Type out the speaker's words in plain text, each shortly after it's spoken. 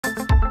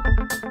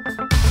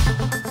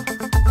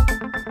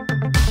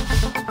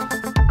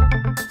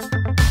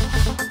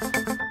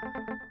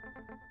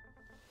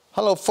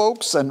Hello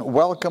folks, and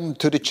welcome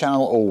to the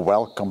channel, or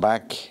welcome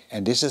back.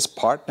 And this is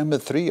part number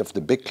 3 of the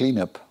big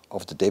cleanup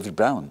of the David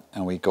Brown,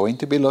 and we're going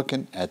to be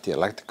looking at the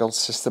electrical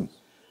system.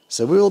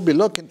 So we will be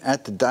looking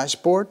at the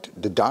dashboard,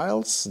 the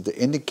dials, the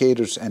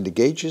indicators and the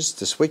gauges,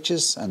 the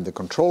switches and the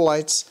control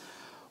lights,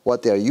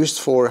 what they are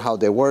used for, how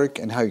they work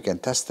and how you can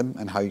test them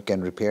and how you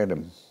can repair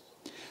them.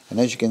 And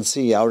as you can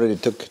see, I already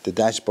took the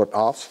dashboard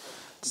off.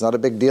 It's not a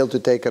big deal to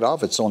take it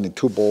off. It's only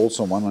 2 bolts,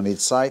 and one on each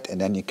side, and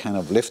then you kind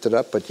of lift it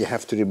up, but you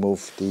have to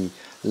remove the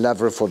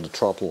lever for the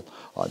throttle.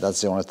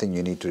 That's the only thing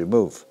you need to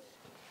remove.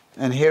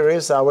 And here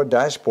is our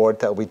dashboard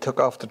that we took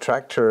off the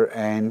tractor,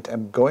 and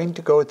I'm going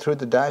to go through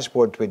the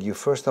dashboard with you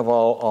first of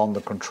all on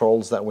the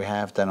controls that we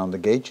have, then on the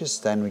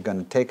gauges, then we're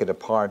going to take it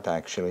apart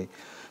actually,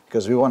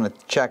 because we want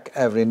to check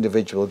every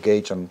individual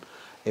gauge on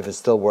if it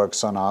still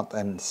works or not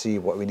and see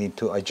what we need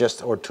to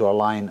adjust or to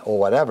align or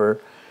whatever.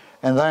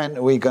 And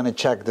then we're going to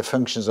check the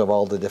functions of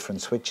all the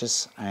different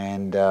switches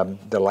and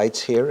the lights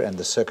here and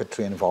the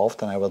circuitry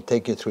involved, and I will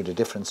take you through the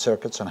different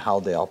circuits and how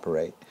they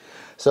operate.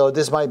 So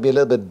this might be a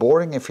little bit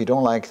boring. If you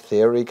don't like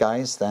theory,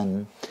 guys,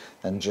 then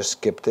just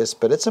skip this.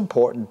 But it's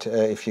important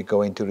if you're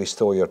going to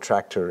restore your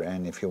tractor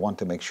and if you want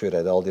to make sure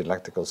that all the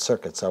electrical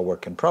circuits are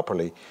working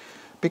properly,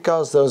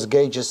 because those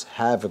gauges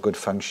have a good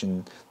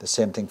function. The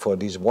same thing for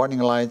these warning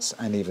lights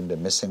and even the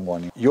missing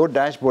warning. Your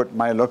dashboard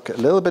might look a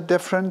little bit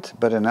different,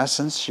 but in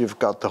essence you've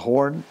got the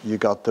horn, you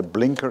got the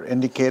blinker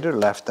indicator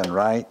left and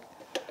right,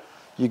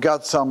 you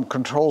got some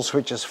control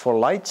switches for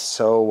lights,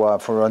 so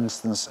for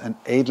instance an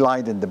aid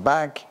light in the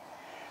back,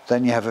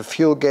 then you have a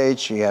fuel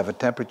gauge, you have a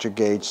temperature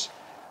gauge,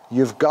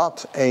 you've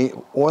got a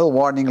oil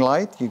warning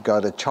light, you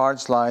got a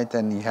charge light,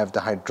 and you have the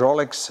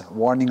hydraulics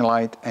warning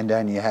light, and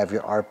then you have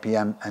your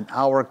RPM and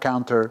hour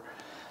counter,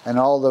 and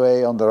all the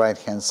way on the right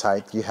hand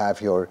side you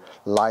have your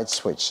light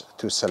switch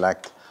to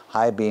select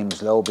high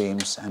beams, low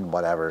beams and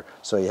whatever.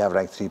 So you have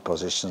like 3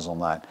 positions on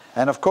that.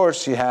 And of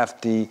course you have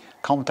the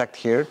contact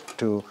here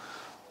to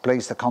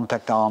place the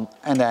contact on,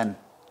 and then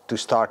to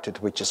start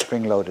it, which is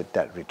spring loaded,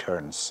 that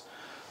returns.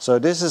 So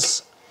this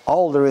is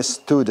all there is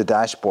to the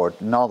dashboard,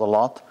 not a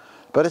lot,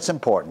 but it's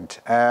important.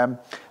 I'm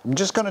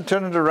just going to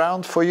turn it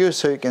around for you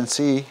so you can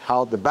see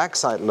how the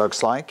backside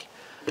looks like.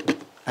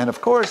 And of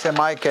course, in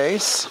my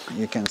case,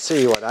 you can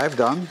see what I've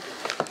done.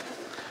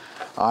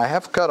 I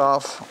have cut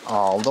off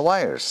all the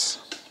wires.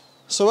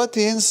 So at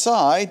the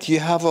inside, you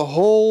have a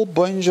whole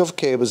bunch of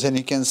cables, and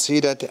you can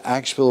see that the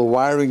actual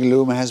wiring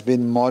loom has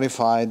been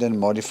modified and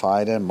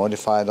modified and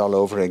modified all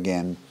over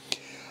again.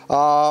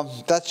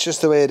 That's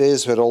just the way it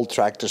is with old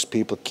tractors.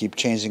 People keep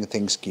changing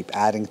things, keep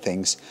adding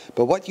things.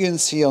 But what you can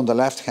see on the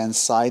left hand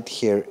side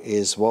here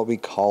is what we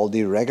call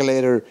the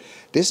regulator.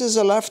 This is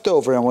a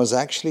leftover and was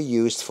actually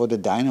used for the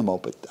dynamo,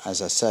 but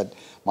as I said,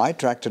 my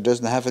tractor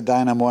doesn't have a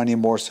dynamo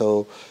anymore,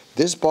 so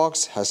this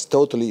box has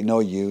totally no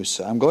use.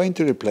 I'm going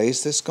to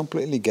replace this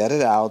completely, get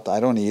it out,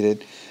 I don't need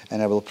it,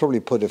 and I will probably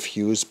put a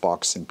fuse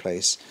box in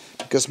place,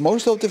 because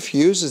most of the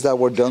fuses that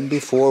were done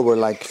before were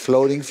like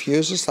floating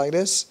fuses like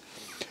this.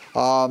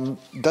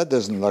 That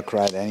doesn't look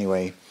right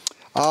anyway.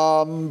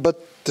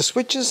 But the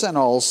switches and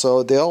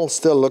also, they all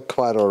still look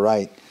quite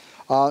alright.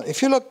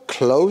 If you look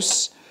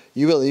close,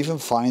 you will even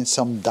find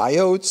some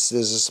diodes.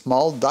 There's a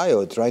small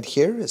diode right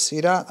here.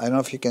 See that? I don't know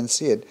if you can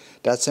see it.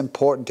 That's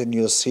important, and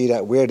you'll see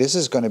that where this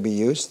is going to be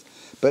used.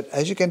 But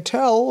as you can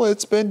tell,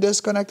 it's been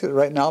disconnected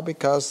right now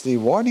because the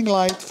warning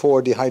light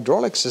for the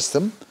hydraulic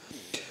system,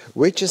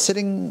 which is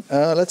sitting,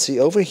 let's see,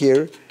 over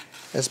here,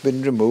 has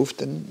been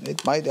removed, and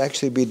it might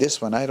actually be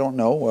this one. I don't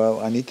know.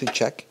 I need to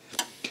check.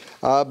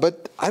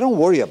 But I don't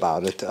worry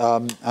about it.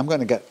 I'm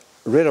going to get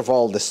rid of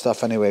all this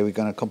stuff anyway. We're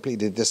going to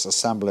completely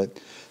disassemble it,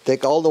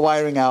 take all the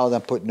wiring out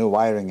and put new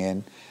wiring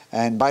in.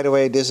 And by the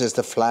way, this is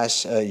the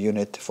flash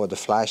unit for the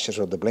flashes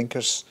or the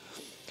blinkers.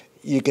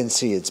 You can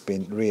see it's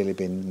been really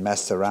been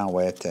messed around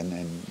with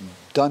and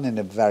done in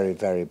a very,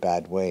 very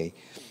bad way.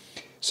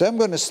 So I'm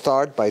going to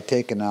start by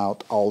taking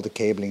out all the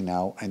cabling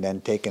now, and then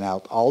taking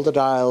out all the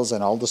dials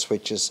and all the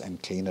switches and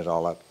clean it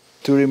all up.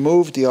 To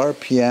remove the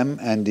RPM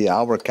and the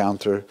hour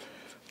counter,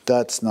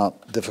 that's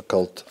not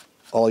difficult.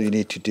 All you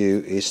need to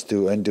do is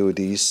to undo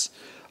these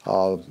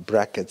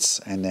brackets,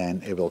 and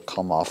then it will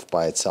come off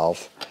by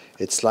itself.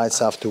 It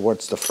slides off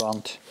towards the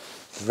front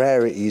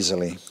very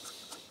easily.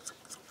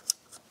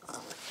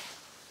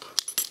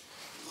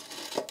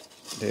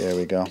 There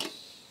we go.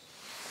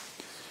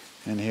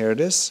 And here it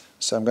is.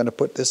 So I'm going to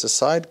put this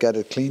aside, get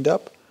it cleaned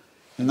up.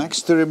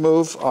 Next to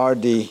remove are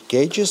the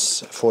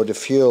gauges for the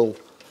fuel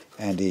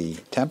and the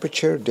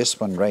temperature. This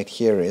one right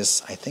here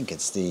is, I think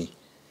it's the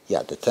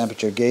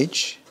temperature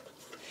gauge.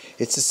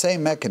 It's the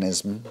same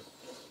mechanism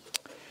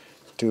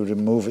to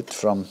remove it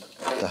from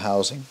the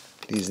housing.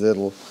 These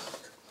little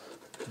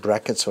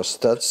brackets or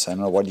studs, I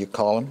don't know what you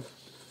call them.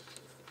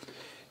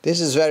 This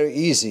is very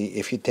easy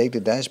if you take the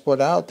dashboard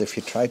out. If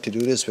you try to do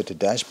this with the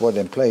dashboard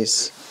in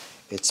place,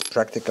 it's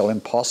practically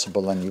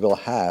impossible, and you will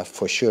have,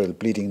 for sure,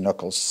 bleeding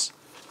knuckles.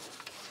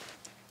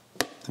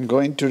 I'm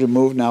going to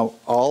remove now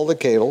all the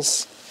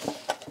cables,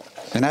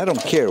 and I don't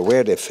care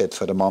where they fit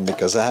for the moment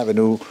because I have a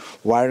new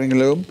wiring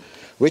loom.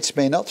 which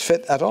may not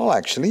fit at all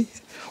actually,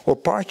 or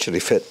partially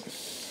fit.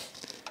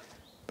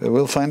 But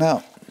we'll find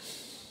out.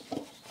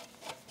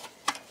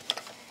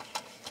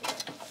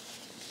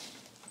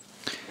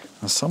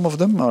 Now, some of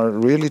them are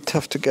really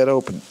tough to get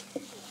open.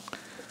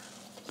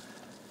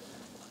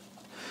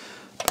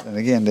 And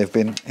again, they've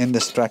been in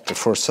this tractor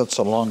for such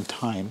a long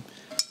time.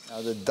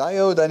 Now the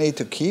diode I need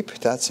to keep,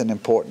 that's an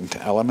important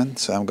element,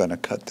 so I'm going to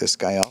cut this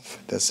guy off.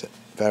 That's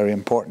very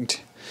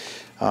important.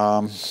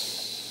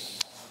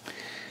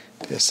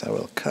 This I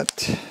will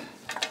cut.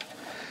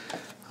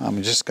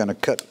 I'm just going to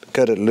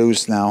cut it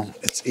loose now.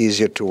 It's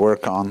easier to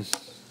work on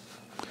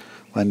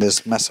when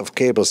this mess of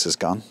cables is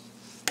gone.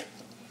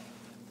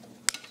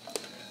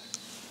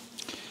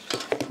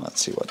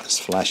 Let's see what this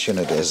flash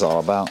unit is all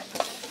about.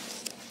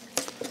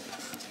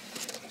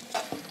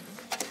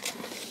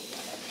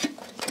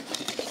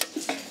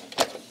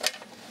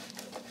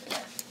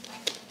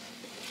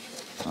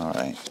 All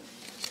right.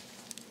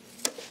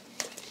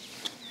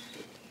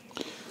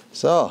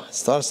 So, it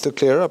starts to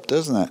clear up,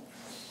 doesn't it?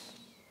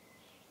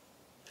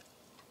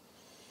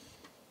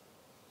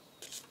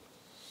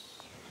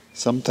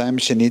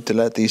 Sometimes you need to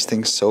let these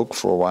things soak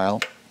for a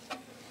while.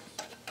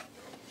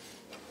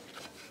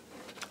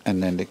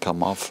 And then they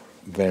come off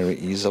very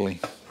easily.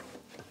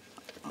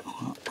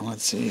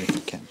 Let's see if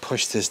we can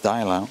push this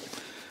dial out.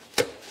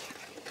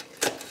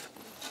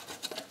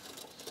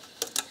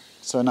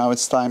 So now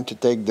it's time to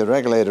take the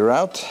regulator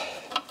out.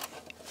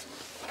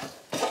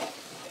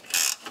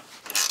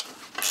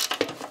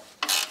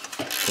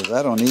 Because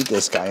I don't need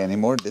this guy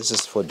anymore. This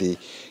is for the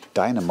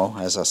dynamo,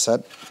 as I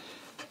said.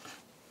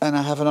 And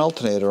I have an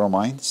alternator on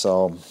mine,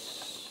 so...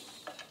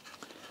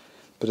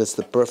 But it's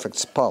the perfect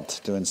spot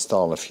to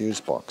install a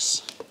fuse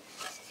box.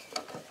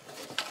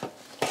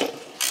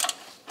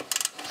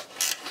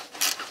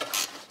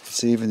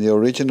 It's even the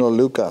original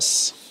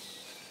Lucas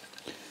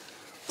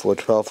for a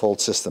 12-volt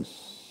system.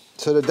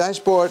 So the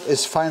dashboard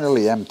is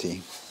finally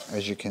empty,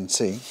 as you can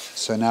see.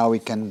 So now we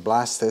can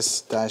blast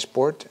this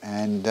dashboard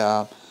and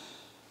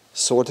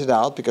sort it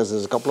out, because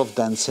there's a couple of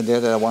dents in there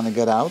that I want to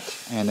get out.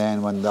 And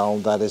then when all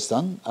that is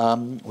done,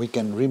 we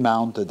can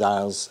remount the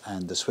dials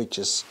and the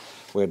switches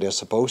where they're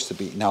supposed to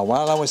be. Now,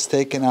 while I was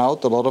taking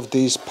out a lot of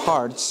these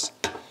parts,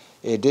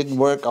 it didn't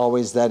work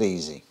always that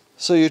easy.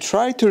 So you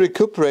try to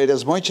recuperate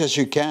as much as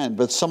you can,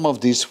 but some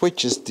of these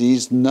switches,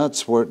 these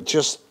nuts were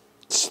just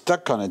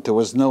stuck on it. There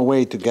was no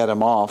way to get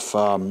them off,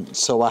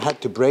 so I had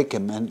to break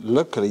them, and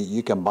luckily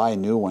you can buy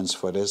new ones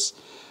for this.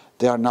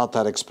 They are not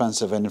that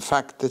expensive, and in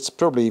fact it's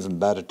probably even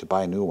better to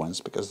buy new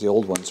ones, because the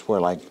old ones were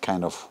like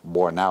kind of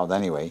worn out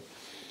anyway.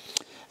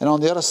 And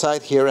on the other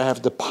side here I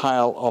have the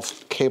pile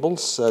of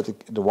cables,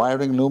 the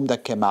wiring loom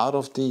that came out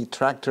of the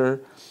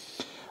tractor.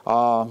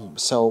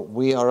 So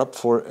we are up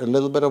for a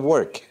little bit of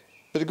work.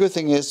 But the good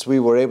thing is we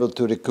were able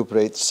to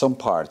recuperate some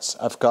parts.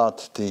 I've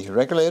got the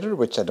regulator,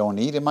 which I don't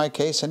need in my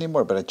case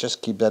anymore, but I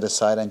just keep that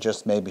aside and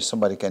just maybe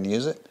somebody can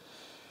use it.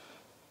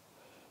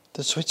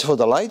 The switch for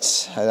the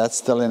lights, that's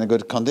still in a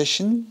good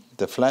condition.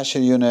 The flasher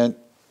unit,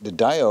 the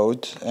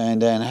diode,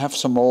 and then I have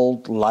some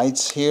old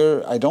lights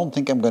here. I don't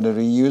think I'm going to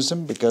reuse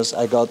them, because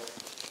I got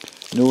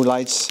new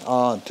lights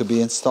to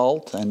be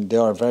installed, and they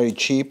are very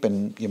cheap,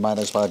 and you might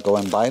as well go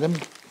and buy them.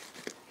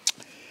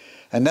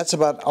 And that's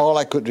about all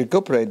I could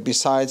recuperate,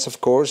 besides,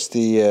 of course,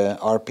 the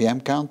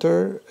RPM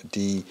counter,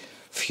 the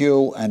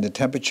fuel and the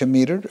temperature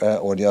meter,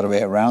 or the other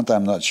way around,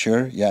 I'm not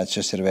sure. Yeah, it's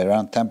just the other way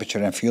around, temperature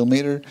and fuel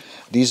meter.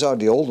 These are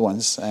the old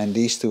ones, and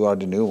these two are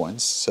the new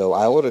ones. So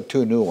I ordered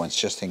 2 new ones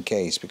just in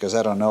case, because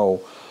I don't know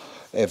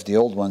if the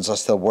old ones are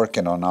still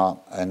working or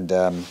not. And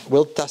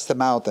we'll test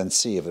them out and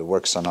see if it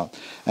works or not.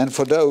 And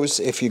for those,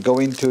 if you go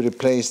in to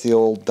replace the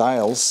old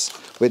dials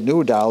with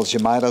new dials, you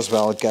might as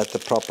well get the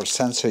proper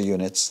sensor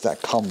units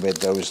that come with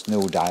those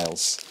new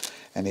dials.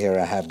 And here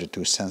I have the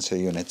 2 sensor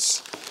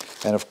units.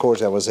 And of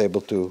course I was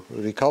able to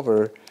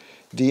recover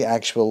the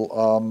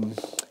actual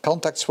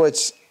contact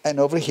switch.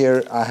 And over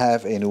here I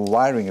have a new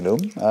wiring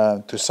loom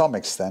to some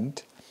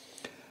extent.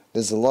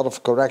 There's a lot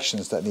of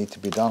corrections that need to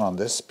be done on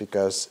this,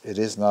 because it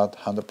is not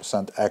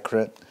 100%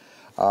 accurate.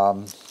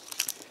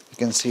 You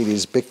can see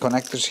these big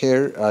connectors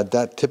here.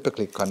 That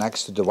typically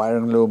connects to the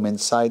wiring loom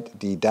inside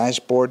the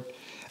dashboard.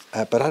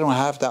 But I don't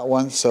have that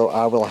one, so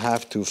I will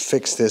have to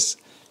fix this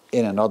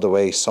in another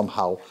way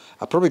somehow.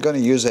 I'm probably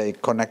going to use a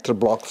connector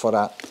block for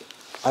that.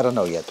 I don't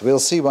know yet. We'll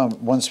see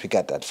once we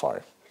get that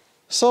far.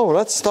 So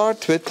let's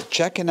start with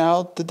checking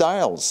out the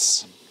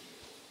dials.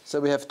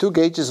 So we have 2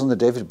 gauges on the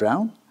David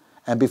Brown.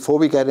 And before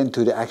we get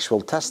into the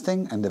actual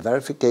testing and the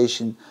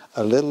verification,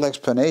 a little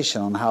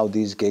explanation on how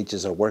these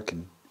gauges are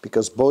working,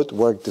 because both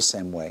work the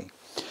same way.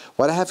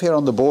 What I have here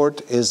on the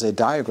board is a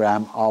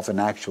diagram of an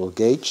actual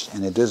gauge,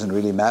 and it doesn't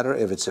really matter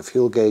if it's a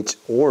fuel gauge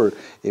or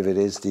if it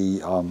is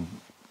the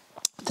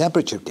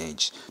temperature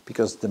gauge,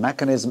 because the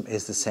mechanism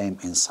is the same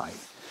inside.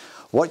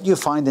 What you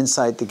find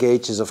inside the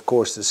gauge is, of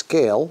course, the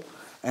scale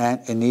and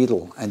a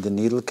needle, and the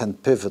needle can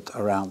pivot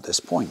around this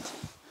point.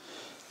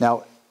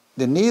 Now,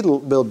 the needle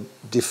will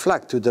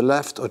deflect to the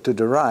left or to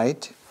the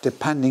right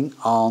depending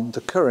on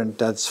the current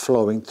that's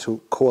flowing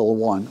through coil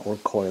 1 or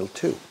coil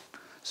 2.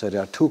 So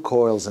there are two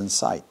coils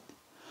inside.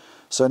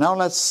 So now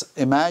let's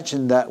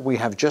imagine that we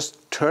have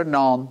just turned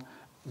on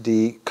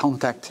the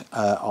contact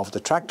of the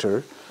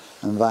tractor,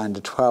 and then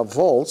the 12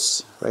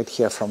 volts right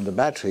here from the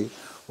battery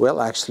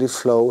will actually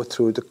flow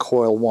through the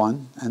coil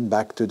 1 and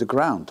back to the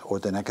ground, or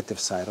the negative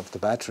side of the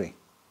battery.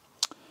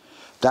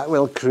 That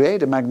will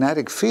create a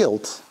magnetic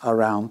field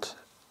around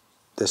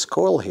this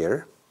coil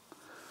here,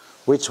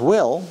 which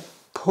will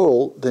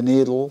pull the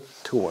needle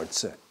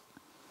towards it.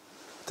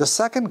 The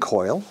second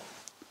coil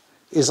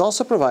is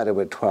also provided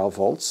with 12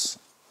 volts,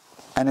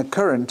 and a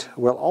current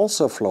will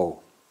also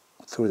flow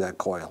through that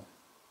coil.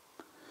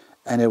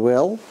 And it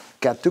will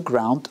get to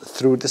ground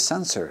through the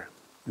sensor.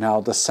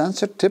 Now, the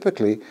sensor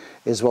typically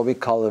is what we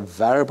call a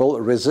variable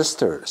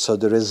resistor. So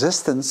the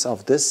resistance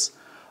of this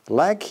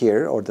leg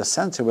here, or the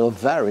sensor, will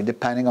vary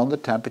depending on the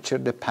temperature,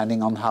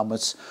 depending on how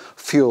much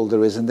fuel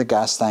there is in the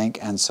gas tank,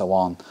 and so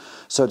on.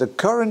 So the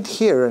current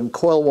here in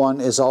coil 1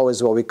 is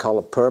always what we call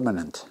a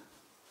permanent.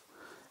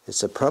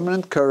 It's a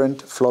permanent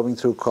current flowing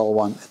through coil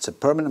 1. It's a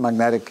permanent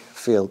magnetic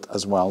field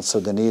as well, so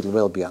the needle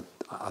will be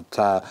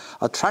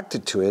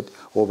attracted to it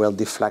or will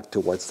deflect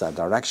towards that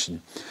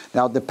direction.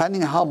 Now,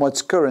 depending on how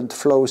much current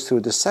flows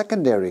through the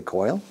secondary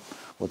coil,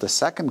 or the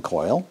second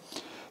coil,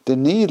 the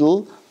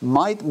needle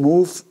might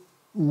move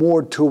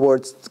more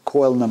towards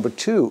coil number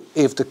 2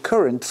 if the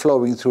current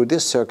flowing through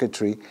this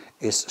circuitry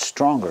is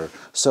stronger.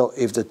 So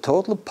if the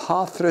total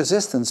path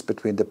resistance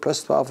between the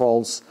plus 12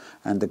 volts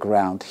and the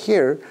ground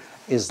here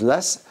is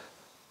less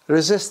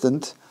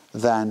resistant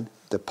than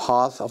the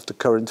path of the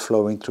current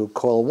flowing through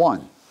coil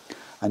 1.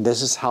 And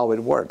this is how it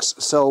works.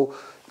 So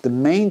the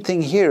main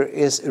thing here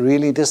is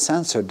really the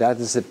sensor that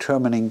is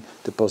determining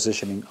the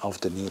positioning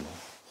of the needle.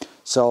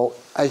 So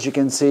as you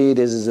can see,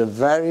 this is a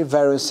very,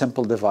 very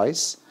simple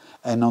device.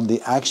 And on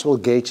the actual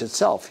gauge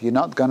itself, you're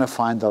not going to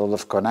find a lot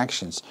of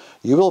connections.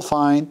 You will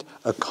find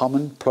a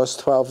common plus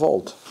 12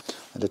 volt.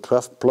 And the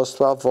plus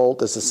 12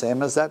 volt is the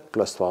same as that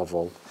plus 12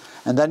 volt.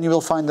 And then you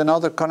will find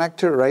another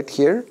connector right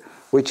here,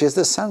 which is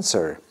the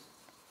sensor.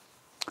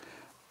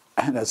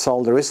 And that's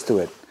all there is to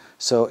it.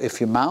 So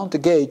if you mount the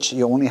gauge,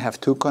 you only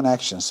have two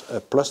connections, a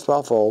plus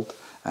 12 volt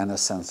and a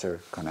sensor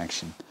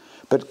connection.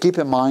 But keep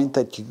in mind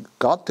that you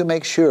got to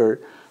make sure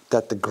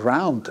that the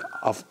ground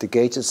of the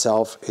gauge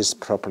itself is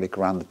properly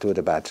grounded to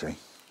the battery.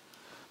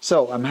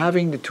 So I'm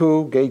having the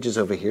two gauges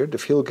over here, the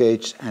fuel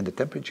gauge and the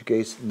temperature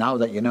gauge. Now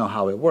that you know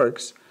how it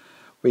works,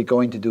 we're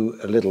going to do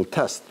a little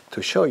test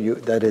to show you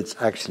that it's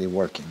actually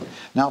working.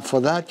 Now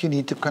for that you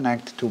need to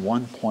connect to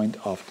one point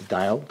of the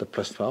dial, the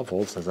plus 12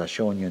 volts as I've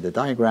shown you in the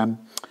diagram,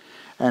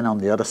 and on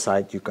the other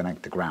side you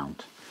connect the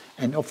ground.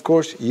 And of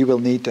course you will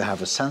need to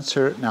have a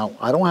sensor. Now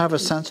I don't have a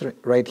sensor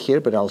right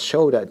here, but I'll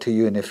show that to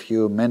you in a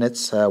few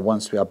minutes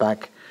once we are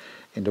back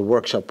in the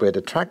workshop where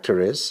the tractor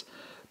is.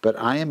 But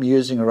I am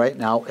using right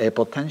now a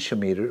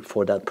potentiometer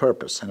for that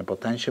purpose. And a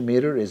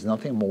potentiometer is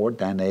nothing more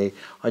than an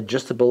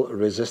adjustable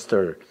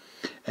resistor,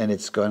 and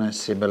it's going to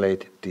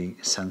simulate the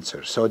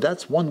sensor. So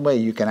that's one way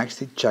you can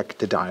actually check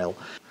the dial.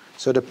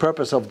 So the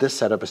purpose of this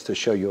setup is to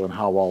show you on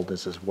how all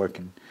this is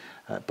working.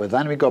 But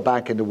then we go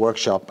back in the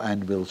workshop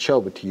and we'll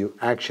show it to you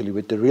actually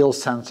with the real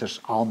sensors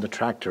on the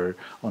tractor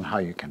on how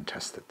you can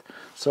test it.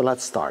 So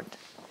let's start.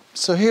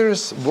 So here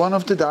is one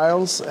of the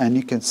dials, and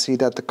you can see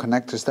that the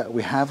connectors that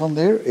we have on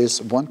there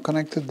is one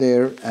connector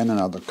there and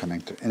another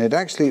connector. And it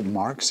actually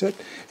marks it.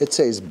 It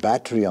says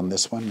battery on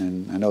this one,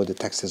 and I know the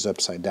text is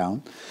upside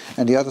down.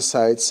 And the other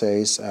side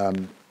says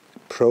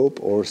probe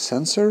or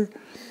sensor,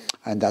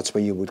 and that's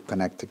where you would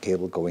connect the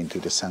cable going to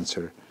the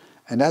sensor.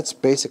 And that's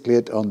basically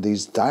it on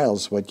these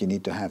dials, what you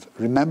need to have.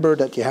 Remember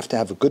that you have to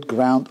have a good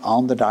ground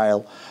on the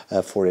dial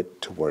for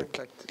it to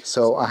work.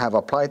 So I have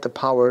applied the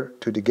power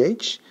to the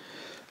gauge,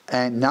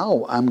 and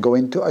now I'm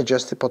going to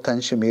adjust the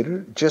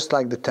potentiometer just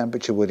like the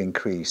temperature would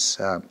increase.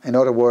 In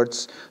other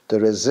words, the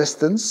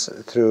resistance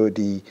through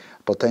the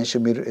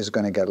potentiometer is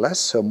going to get less,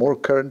 so more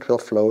current will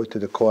flow to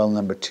the coil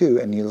number 2,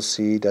 and you'll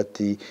see that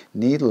the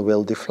needle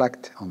will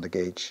deflect on the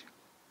gauge.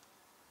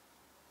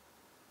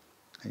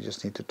 You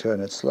just need to turn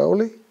it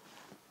slowly.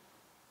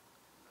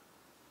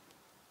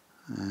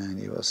 And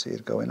you will see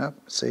it going up.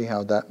 See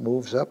how that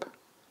moves up.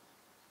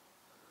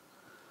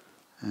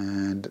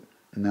 And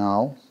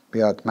now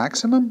we are at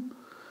maximum,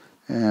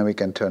 and we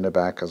can turn it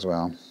back as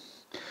well.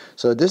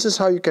 So this is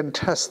how you can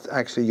test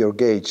actually your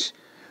gauge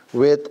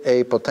with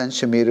a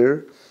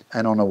potentiometer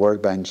and on a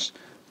workbench.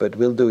 But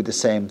we'll do the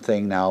same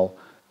thing now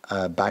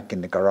back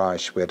in the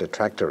garage where the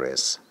tractor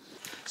is.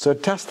 So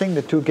testing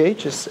the two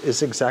gauges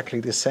is exactly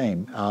the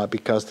same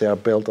because they are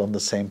built on the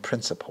same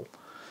principle.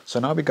 So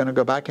now we're going to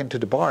go back into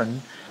the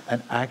barn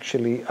and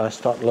actually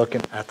start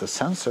looking at the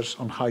sensors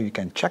on how you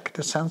can check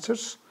the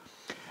sensors.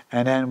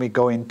 And then we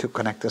go in to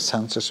connect the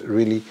sensors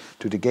really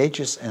to the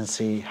gauges and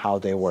see how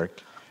they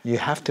work. You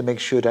have to make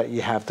sure that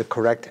you have the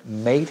correct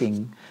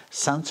mating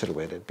sensor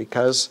with it,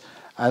 because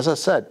as I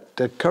said,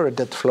 the current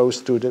that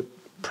flows through the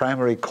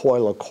primary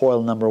coil or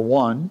coil number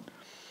 1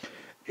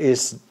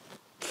 is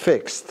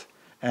fixed,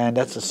 and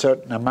that's a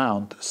certain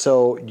amount.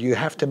 So you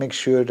have to make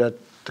sure that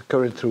the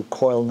current through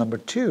coil number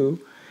 2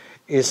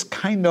 is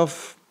kind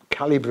of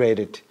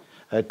calibrated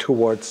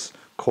towards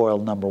coil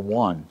number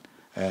 1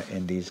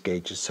 in these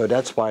gauges. So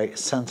that's why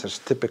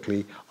sensors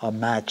typically are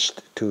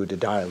matched to the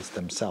dials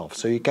themselves.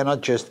 So you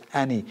cannot just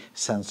any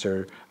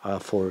sensor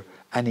for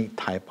any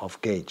type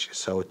of gauge.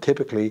 So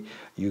typically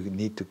you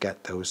need to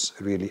get those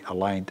really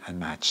aligned and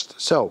matched.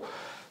 So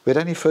with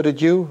any further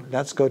ado,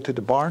 let's go to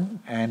the barn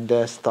and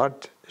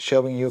start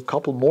showing you a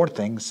couple more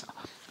things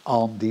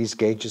on these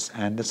gauges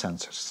and the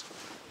sensors.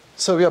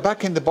 So we are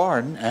back in the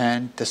barn,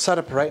 and the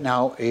setup right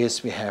now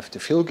is we have the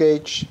fuel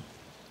gauge,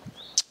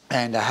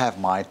 and I have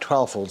my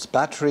 12 volts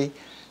battery.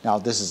 Now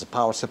this is a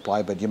power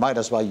supply, but you might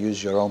as well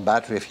use your own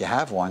battery if you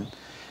have one.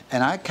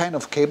 And I kind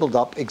of cabled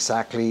up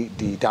exactly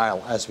the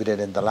dial as we did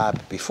in the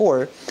lab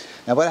before.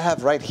 Now what I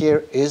have right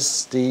here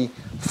is the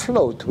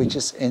float, which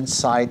is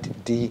inside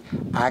the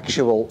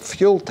actual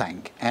fuel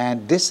tank.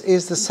 And this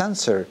is the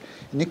sensor.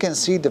 And you can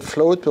see the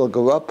float will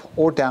go up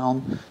or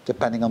down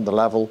depending on the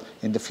level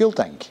in the fuel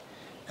tank.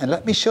 And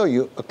let me show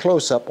you a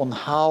close-up on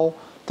how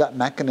that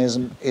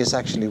mechanism is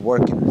actually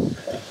working.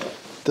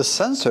 The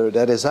sensor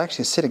that is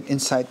actually sitting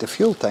inside the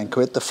fuel tank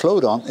with the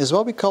float on is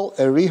what we call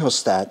a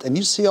rheostat. And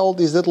you see all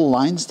these little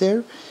lines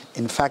there?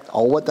 In fact,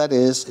 all what that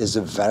is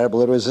a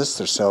variable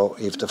resistor. So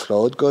if the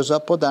float goes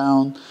up or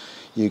down,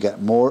 you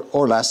get more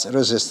or less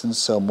resistance,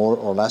 so more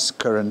or less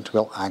current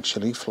will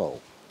actually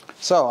flow.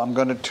 So I'm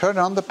going to turn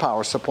on the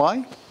power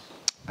supply,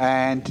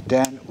 and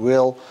then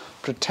we'll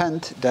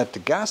pretend that the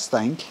gas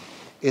tank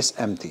is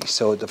empty.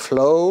 So the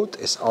float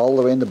is all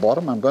the way in the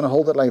bottom. I'm going to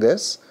hold it like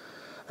this,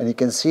 and you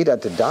can see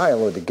that the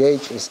dial or the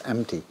gauge is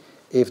empty.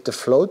 If the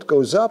float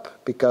goes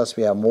up, because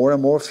we have more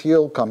and more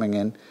fuel coming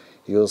in,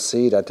 you'll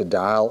see that the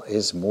dial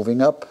is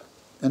moving up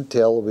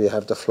until we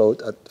have the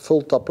float at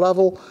full top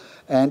level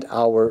and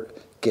our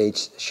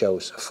gauge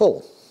shows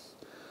full.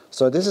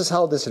 So this is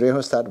how this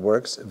rheostat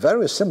works,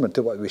 very similar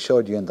to what we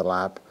showed you in the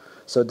lab.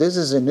 So this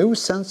is a new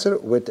sensor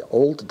with the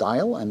old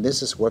dial, and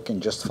this is working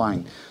just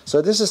fine.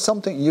 So this is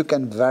something you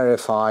can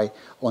verify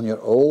on your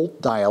old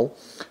dial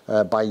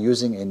by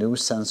using a new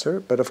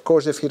sensor. But of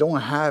course, if you don't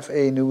have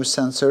a new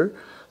sensor,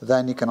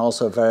 then you can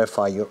also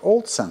verify your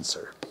old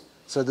sensor.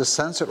 So the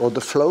sensor or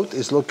the float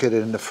is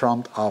located in the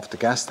front of the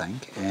gas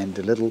tank, and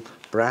the little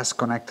brass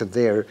connector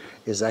there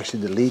is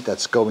actually the lead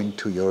that's going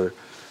to your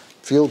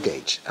fuel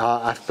gauge.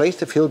 I've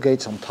placed the fuel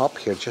gauge on top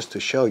here just to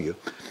show you.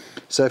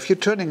 So if you're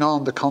turning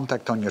on the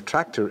contact on your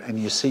tractor and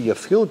you see your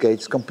fuel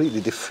gauge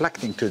completely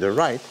deflecting to the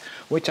right,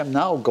 which I'm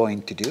now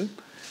going to do,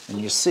 and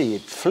you see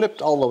it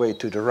flipped all the way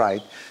to the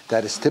right,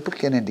 that is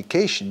typically an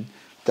indication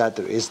that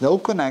there is no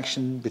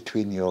connection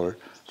between your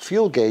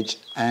fuel gauge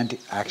and the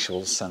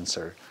actual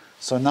sensor.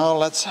 So now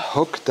let's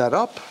hook that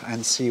up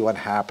and see what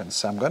happens.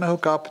 So I'm going to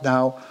hook up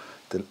now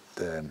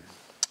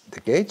the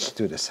gauge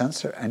to the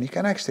sensor, and you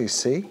can actually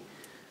see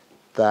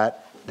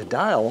that the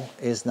dial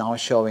is now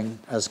showing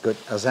as good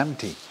as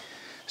empty.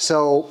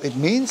 So it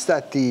means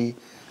that the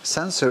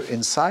sensor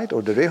inside,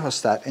 or the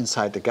rheostat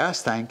inside the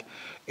gas tank,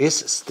 is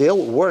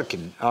still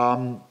working.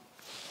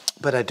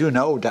 But I do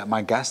know that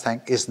my gas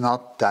tank is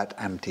not that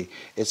empty.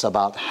 It's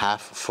about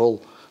half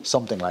full,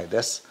 something like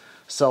this.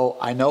 So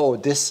I know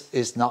this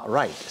is not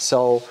right.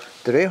 So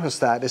the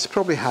rheostat is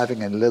probably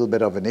having a little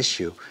bit of an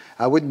issue.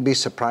 I wouldn't be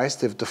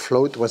surprised if the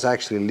float was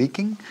actually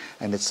leaking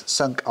and it's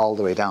sunk all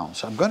the way down.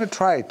 So I'm going to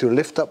try to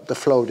lift up the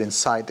float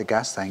inside the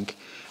gas tank,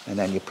 and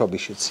then you probably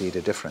should see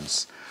the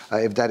difference.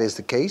 If that is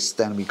the case,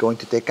 then we're going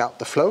to take out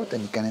the float,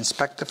 and you can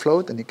inspect the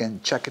float and you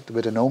can check it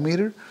with an ohm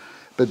meter.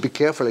 But be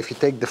careful, if you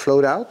take the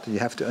float out, you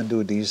have to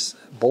undo these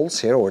bolts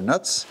here, or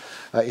nuts.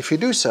 If you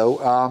do so,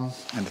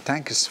 and the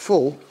tank is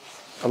full,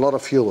 a lot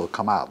of fuel will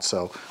come out.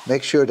 So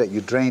make sure that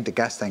you drain the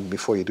gas tank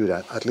before you do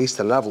that. At least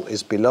the level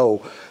is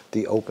below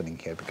the opening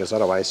here, because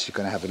otherwise you're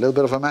going to have a little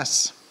bit of a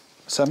mess.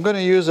 So I'm going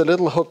to use a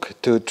little hook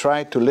to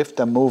try to lift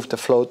and move the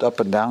float up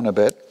and down a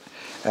bit.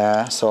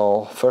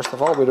 So first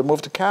of all, we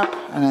remove the cap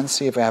and then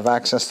see if we have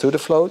access to the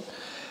float.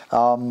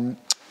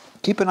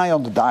 Keep an eye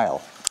on the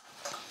dial.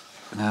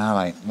 All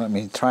right, let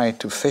me try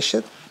to fish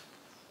it.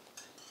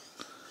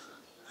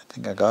 I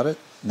think I got it.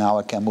 Now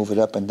I can move it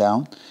up and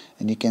down,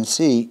 and you can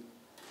see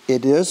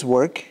it does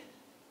work.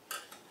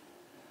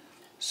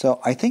 So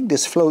I think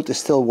this float is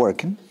still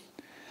working,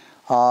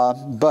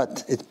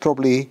 but it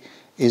probably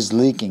is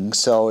leaking,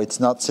 so it's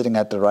not sitting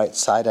at the right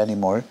side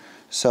anymore.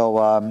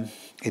 So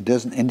it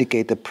doesn't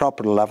indicate the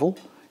proper level.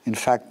 In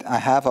fact, I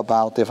have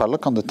about, if I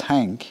look on the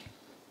tank,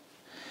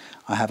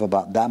 I have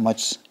about that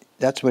much.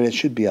 That's where it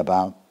should be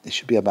about. It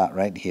should be about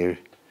right here.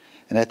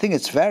 And I think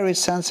it's very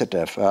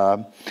sensitive.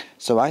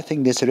 So I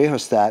think this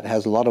rheostat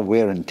has a lot of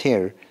wear and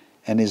tear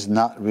and is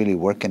not really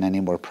working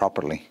anymore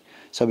properly.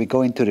 So we're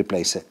going to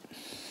replace it.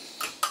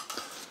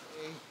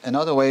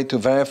 Another way to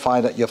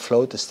verify that your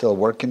float is still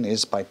working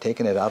is by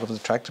taking it out of the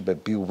tractor,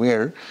 but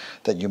beware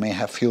that you may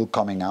have fuel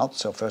coming out.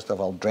 So first of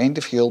all, drain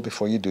the fuel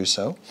before you do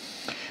so.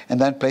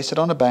 And then place it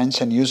on a bench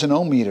and use an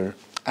ohm meter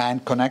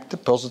and connect the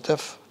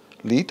positive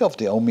lead of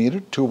the ohm meter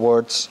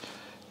towards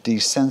the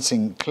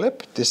sensing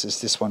clip. This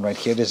is this one right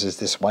here. This is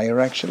this wire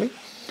actually.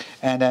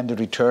 And then the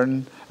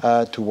return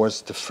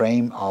towards the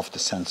frame of the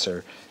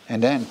sensor.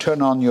 And then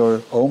turn on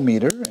your ohm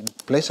meter and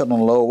place it on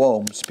low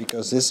ohms,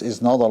 because this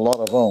is not a lot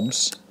of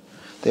ohms.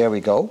 There we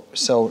go.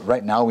 So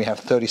right now we have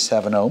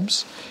 37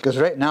 ohms. Because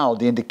right now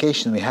the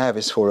indication we have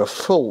is for a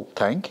full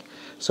tank.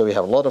 So we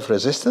have a lot of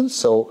resistance,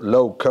 so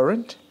low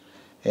current.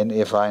 And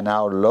if I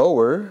now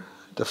lower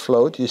the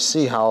float, you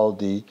see how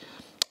the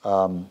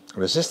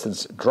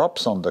resistance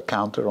drops on the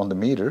counter, on the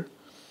meter.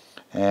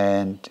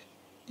 And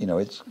you know,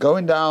 it's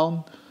going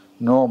down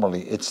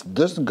normally. It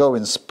doesn't go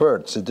in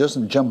spurts. It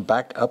doesn't jump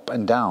back up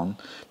and down,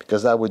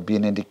 because that would be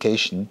an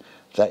indication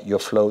that your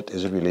float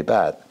is really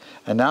bad.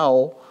 And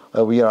now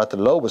we are at the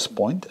lowest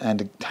point, and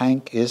the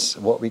tank is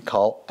what we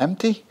call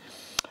empty,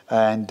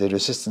 and the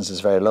resistance is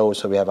very low,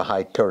 so we have a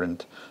high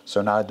current.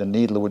 So now the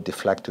needle would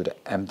deflect to the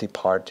empty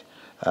part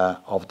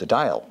of the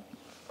dial.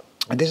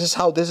 And this is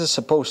how this is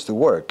supposed to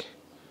work.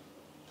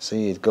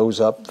 See, it goes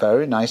up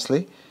very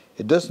nicely.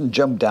 It doesn't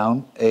jump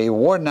down. A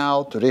worn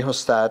out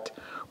rheostat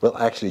will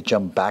actually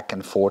jump back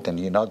and forth, and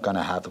you're not going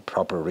to have a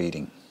proper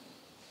reading.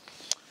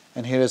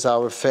 And here is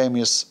our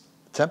famous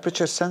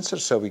temperature sensor.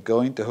 So we're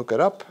going to hook it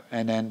up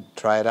and then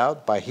try it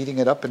out by heating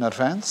it up in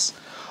advance.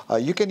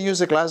 You can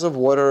use a glass of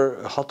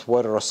water, hot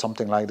water or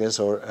something like this,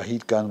 or a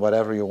heat gun,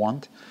 whatever you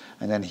want,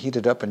 and then heat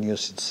it up, and you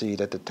should see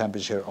that the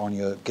temperature on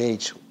your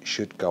gauge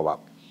should go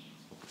up.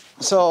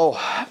 So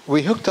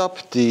we hooked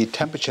up the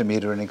temperature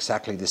meter in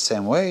exactly the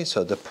same way.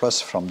 So the plus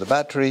from the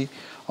battery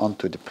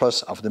onto the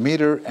plus of the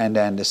meter, and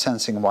then the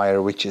sensing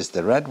wire, which is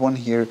the red one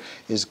here,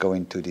 is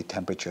going to the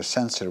temperature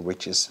sensor,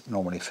 which is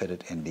normally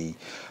fitted in the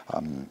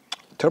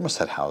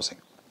thermostat housing.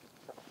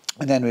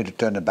 And then we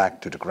return it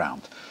back to the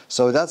ground.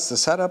 So that's the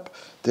setup.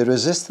 The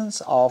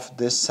resistance of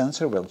this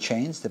sensor will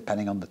change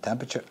depending on the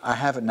temperature. I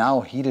have it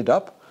now heated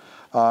up.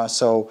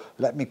 So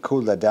let me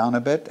cool that down a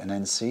bit and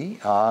then see.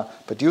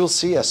 But you'll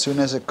see as soon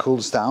as it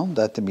cools down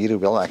that the meter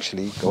will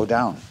actually go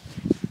down.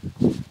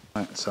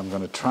 Right, so I'm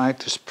going to try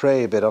to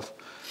spray a bit of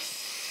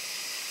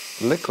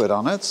liquid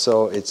on it,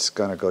 so it's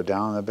going to go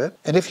down a bit.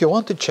 And if you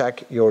want to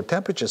check your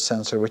temperature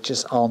sensor, which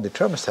is on the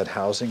thermostat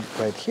housing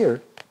right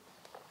here,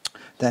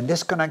 then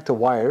disconnect the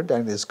wire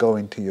that is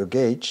going to your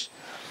gauge,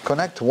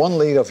 connect one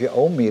lead of your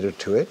ohm meter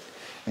to it,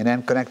 and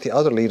then connect the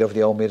other lead of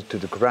the ohm meter to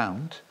the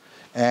ground.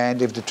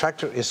 And if the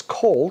tractor is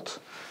cold,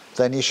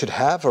 then you should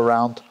have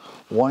around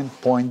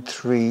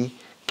 1.3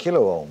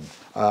 kilo ohm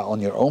on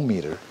your ohm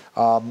meter.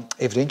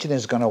 If the engine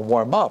is going to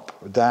warm up,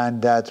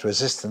 then that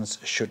resistance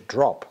should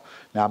drop.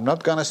 Now I'm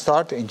not going to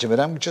start the engine, but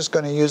I'm just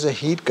going to use a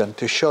heat gun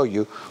to show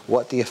you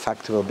what the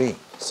effect will be.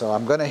 So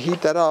I'm going to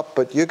heat that up,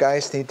 but you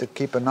guys need to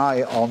keep an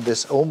eye on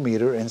this ohm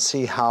meter and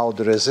see how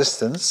the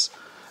resistance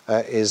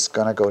is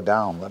going to go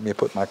down. Let me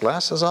put my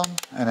glasses on,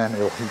 and then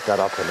we'll heat that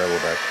up a little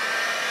bit.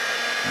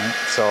 Right,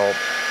 so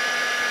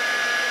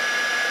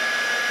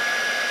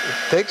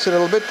it takes a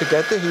little bit to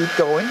get the heat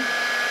going,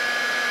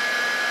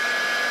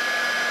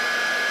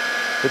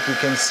 but you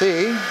can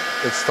see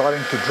it's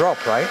starting to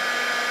drop, right?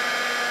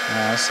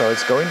 So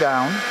it's going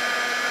down.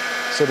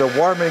 So the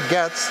warmer it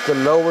gets, the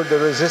lower the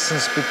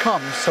resistance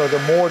becomes, so the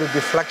more the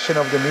deflection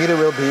of the meter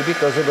will be,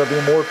 because it will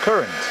be more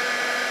current.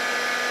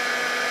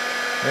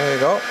 There you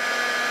go.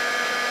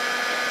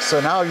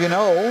 So now you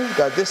know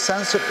that this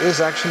sensor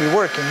is actually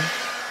working.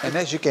 And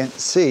as you can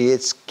see,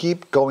 it's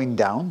keep going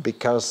down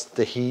because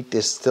the heat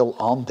is still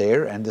on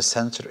there and the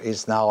sensor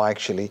is now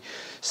actually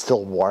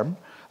still warm.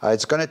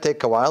 It's going to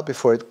take a while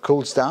before it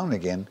cools down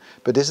again,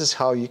 but this is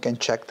how you can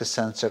check the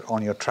sensor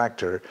on your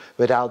tractor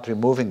without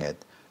removing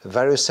it. A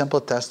very simple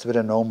test with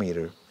an ohm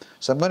meter.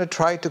 So I'm going to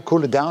try to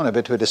cool it down a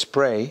bit with a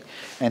spray,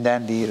 and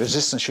then the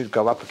resistance should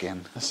go up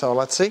again. So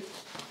let's see.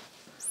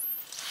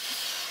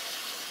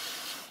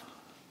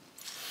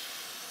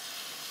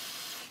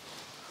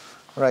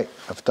 Right,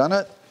 I've done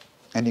it,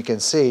 and you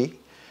can see,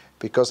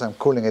 because I'm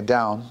cooling it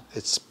down,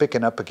 it's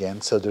picking up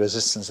again, so the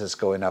resistance is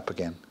going up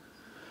again.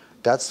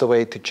 That's the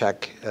way to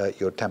check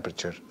your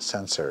temperature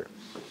sensor.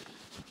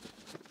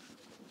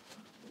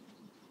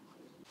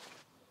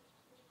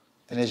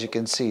 And as you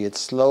can see, it's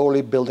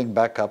slowly building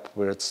back up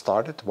where it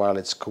started while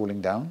it's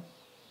cooling down.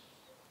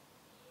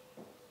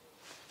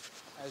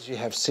 As you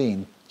have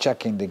seen,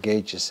 checking the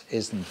gauges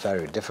isn't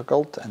very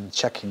difficult, and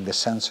checking the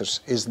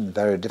sensors isn't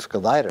very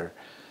difficult either.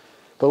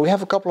 But we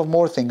have a couple of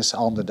more things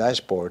on the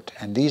dashboard,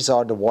 and these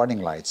are the warning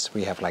lights.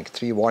 We have like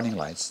 3 warning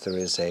lights. There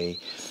is a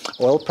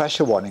oil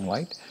pressure warning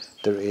light,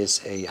 there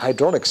is a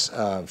hydraulics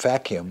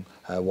vacuum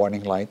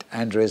warning light,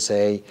 and there is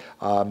a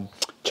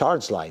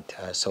charge light,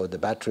 so the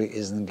battery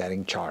isn't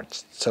getting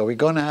charged. So we're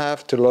going to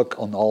have to look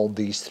on all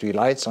these 3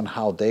 lights on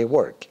how they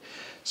work.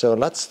 So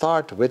let's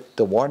start with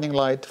the warning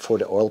light for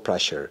the oil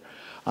pressure.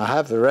 I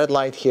have the red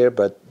light here,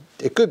 but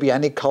it could be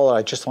any color.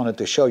 I just wanted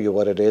to show you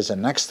what it is,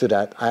 and next to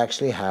that I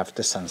actually have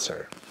the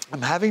sensor.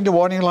 I'm having the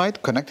warning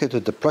light connected to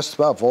the plus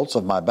 12 volts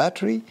of my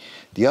battery.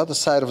 The other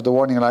side of the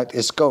warning light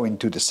is going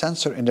to the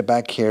sensor in the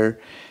back here,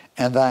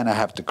 And then I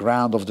have the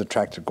ground of the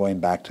tractor going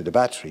back to the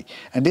battery.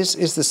 And this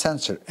is the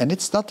sensor. And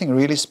it's nothing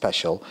really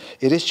special.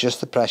 It is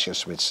just a pressure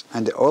switch.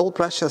 And the oil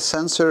pressure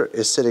sensor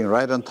is sitting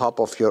right on top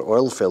of your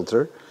oil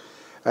filter.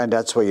 And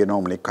that's where you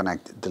normally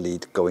connect the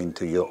lead going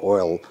to your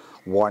oil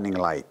warning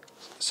light.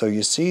 So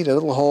you see the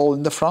little hole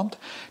in the front?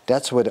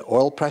 That's where the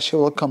oil pressure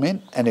will come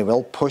in, and it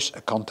will push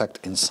a contact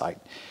inside.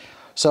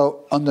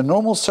 So under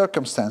normal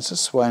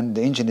circumstances, when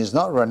the engine is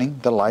not running,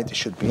 the light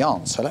should be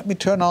on. So let me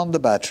turn on the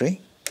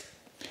battery.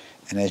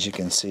 And as you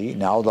can see,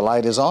 now the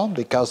light is on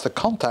because the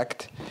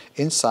contact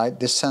inside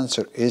this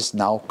sensor is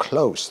now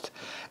closed.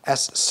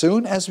 As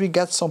soon as we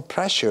get some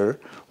pressure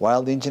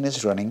while the engine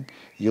is running,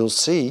 you'll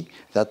see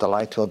that the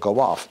light will go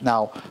off.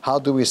 Now, how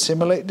do we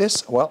simulate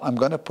this? Well, I'm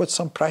going to put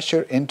some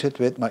pressure into it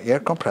with my air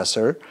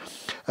compressor,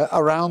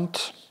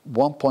 around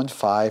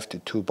 1.5 to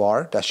 2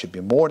 bar. That should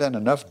be more than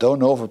enough. Don't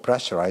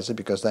overpressurize it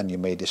because then you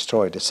may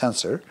destroy the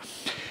sensor.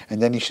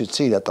 And then you should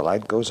see that the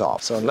light goes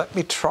off. So let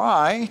me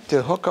try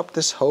to hook up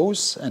this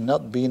hose and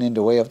not being in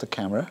the way of the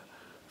camera.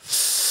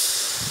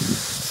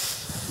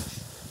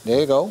 There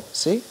you go.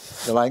 See?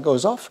 The light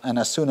goes off, and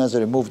as soon as I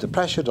remove the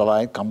pressure, the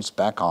light comes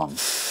back on.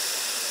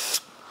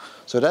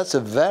 So that's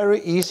a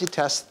very easy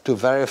test to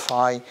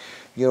verify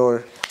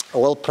your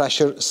oil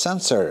pressure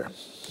sensor.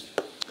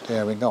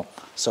 There we go.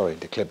 Sorry,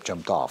 the clip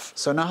jumped off.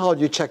 So now how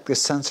do you check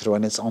this sensor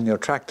when it's on your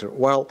tractor?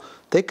 Well,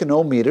 take an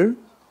ohmmeter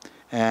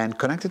and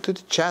connect it to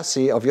the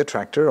chassis of your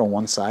tractor on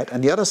one side,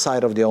 and the other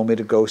side of the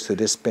ohmmeter goes to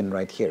this pin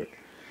right here.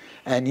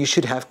 And you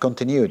should have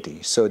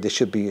continuity, so there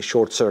should be a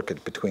short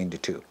circuit between the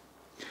two.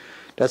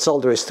 That's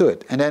all there is to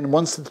it. And then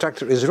once the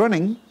tractor is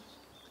running,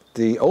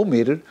 the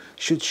ohmmeter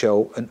should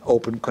show an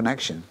open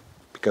connection,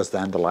 because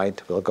then the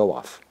light will go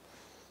off.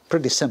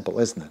 Pretty simple,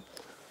 isn't it?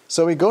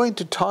 So we're going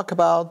to talk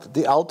about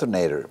the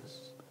alternator.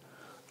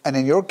 And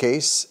in your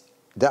case,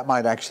 that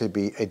might actually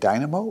be a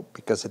dynamo,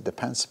 because it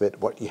depends a bit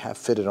what you have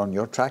fitted on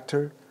your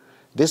tractor.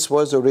 This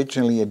was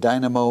originally a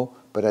dynamo,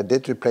 but I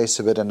did replace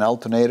it with an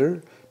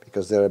alternator,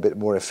 because they're a bit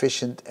more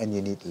efficient and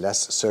you need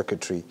less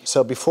circuitry.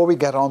 So before we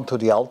get on to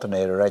the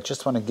alternator, I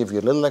just want to give you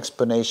a little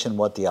explanation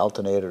what the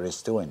alternator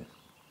is doing.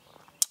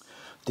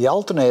 The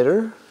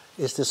alternator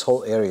is this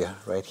whole area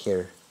right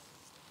here.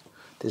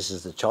 This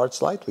is the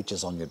charge light, which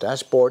is on your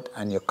dashboard,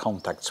 and your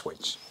contact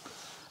switch.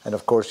 And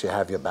of course you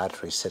have your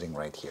battery sitting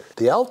right here.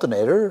 The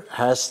alternator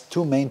has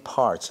two main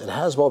parts. It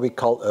has what we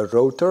call a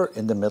rotor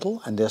in the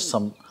middle, and there's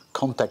some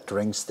contact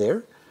rings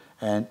there,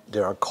 and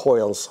there are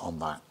coils on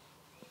that.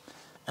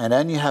 And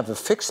then you have a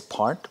fixed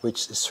part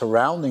which is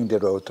surrounding the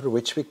rotor,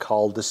 which we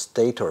call the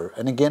stator.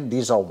 And again,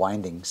 these are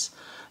windings.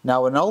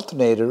 Now an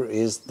alternator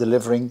is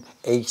delivering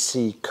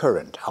AC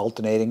current,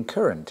 alternating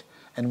current.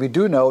 And we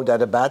do know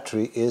that a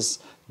battery is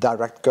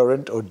direct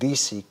current or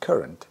DC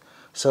current.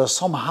 So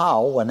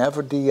somehow,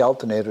 whenever the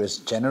alternator is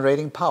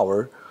generating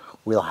power,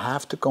 we'll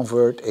have to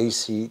convert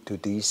AC to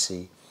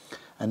DC.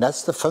 And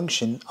that's the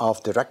function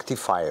of the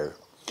rectifier.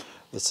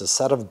 It's a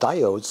set of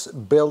diodes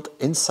built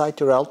inside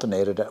your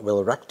alternator that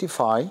will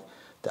rectify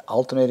the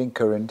alternating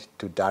current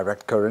to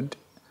direct current,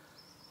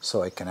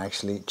 so it can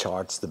actually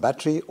charge the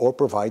battery or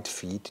provide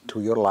feed to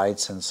your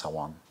lights and so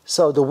on.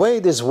 So the way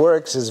this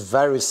works is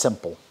very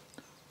simple.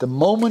 The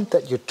moment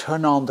that you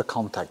turn on the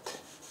contact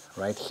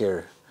right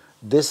here,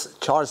 this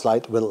charge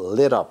light will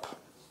lit up.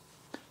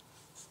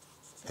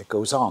 It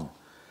goes on.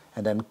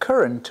 And then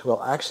current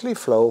will actually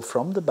flow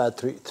from the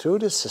battery through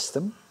the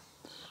system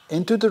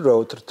into the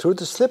rotor, through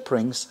the slip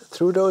rings,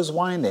 through those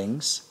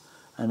windings,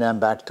 and then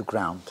back to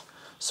ground.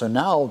 So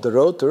now the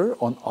rotor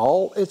on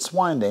all its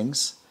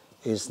windings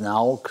is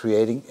now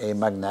creating a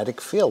magnetic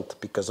field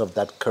because of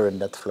that current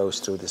that flows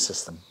through the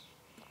system.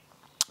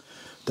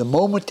 The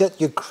moment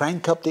that you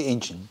crank up the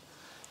engine,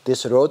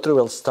 this rotor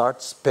will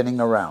start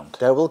spinning around.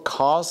 That will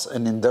cause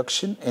an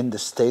induction in the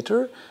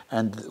stator,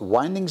 and the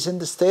windings in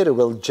the stator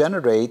will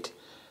generate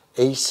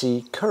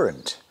AC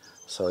current.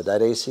 So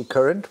that AC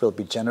current will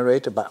be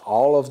generated by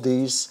all of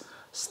these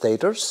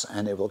stators,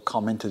 and it will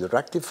come into the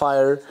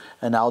rectifier,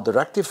 and now the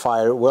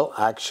rectifier will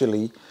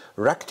actually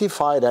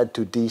rectify that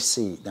to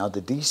DC. Now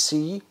the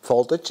DC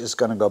voltage is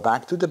going to go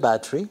back to the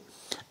battery,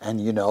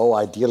 and you know,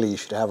 ideally you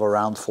should have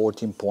around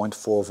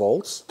 14.4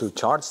 volts to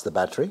charge the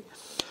battery.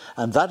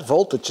 And that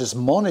voltage is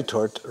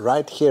monitored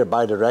right here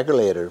by the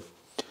regulator.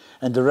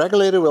 And the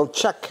regulator will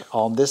check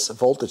on this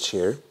voltage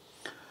here,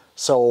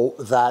 so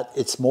that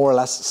it's more or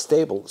less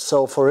stable.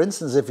 So for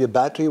instance, if your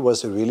battery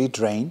was really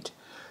drained,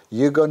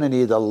 you're going to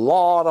need a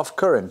lot of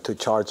current to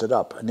charge it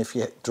up. And if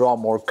you draw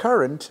more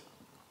current,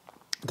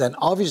 then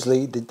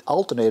obviously the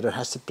alternator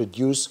has to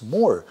produce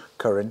more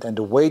current. And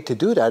the way to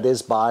do that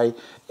is by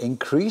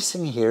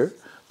increasing here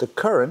the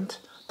current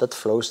that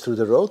flows through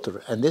the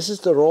rotor. And this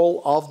is the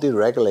role of the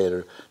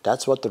regulator.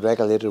 That's what the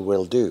regulator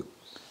will do.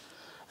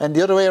 And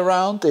the other way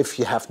around, if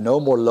you have no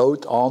more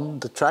load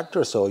on the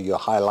tractor, so your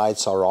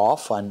highlights are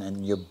off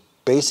and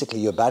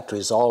basically your battery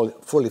is all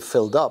fully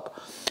filled up,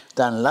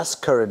 then less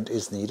current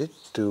is needed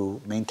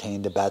to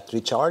maintain the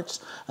battery charge.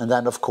 And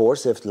then, of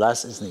course, if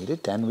less is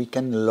needed, then we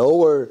can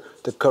lower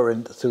the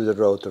current through the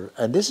rotor.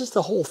 And this is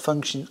the whole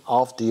function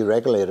of the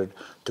regulator,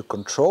 to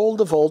control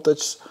the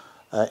voltage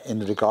in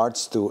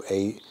regards to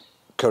a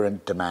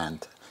current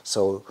demand.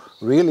 So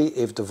really,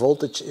 if the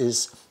voltage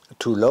is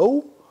too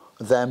low,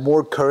 then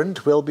more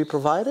current will be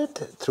provided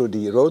through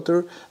the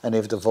rotor, and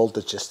if the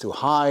voltage is too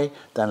high,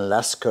 then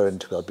less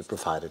current will be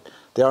provided.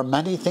 There are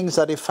many things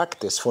that affect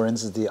this. For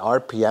instance, the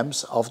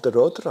RPMs of the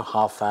rotor,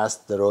 how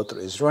fast the rotor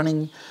is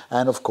running,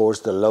 and of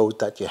course the load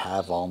that you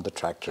have on the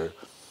tractor.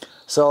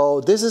 So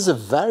this is a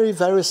very,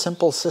 very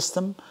simple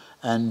system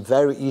and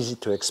very easy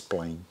to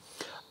explain.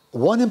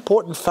 One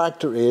important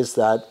factor is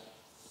that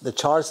the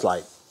charge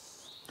light.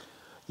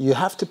 You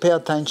have to pay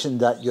attention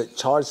that your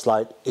charge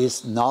light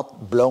is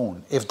not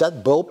blown. If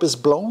that bulb is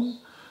blown,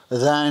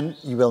 then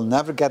you will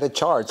never get a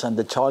charge, and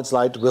the charge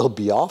light will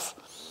be off,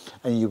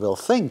 and you will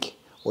think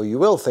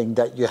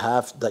that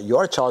you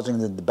are charging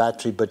the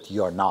battery, but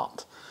you are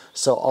not.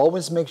 So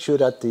always make sure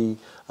that the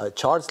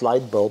charge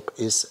light bulb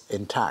is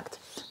intact.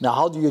 Now,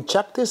 how do you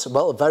check this?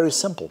 Well, very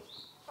simple.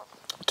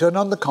 Turn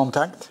on the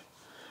contact,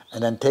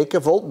 and then take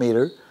a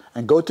voltmeter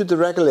and go to the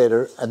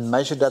regulator and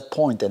measure that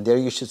point, and there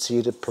you should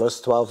see the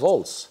plus 12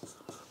 volts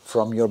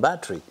from your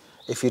battery.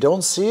 If you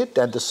don't see it,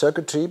 then the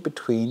circuitry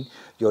between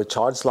your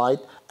charge light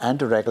and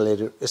the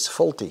regulator is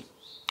faulty.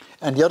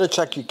 And the other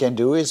check you can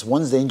do is,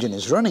 once the engine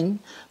is running,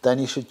 then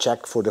you should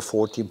check for the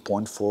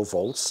 14.4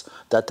 volts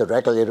that the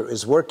regulator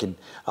is working.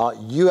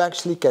 You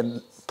actually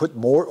can put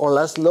more or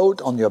less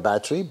load on your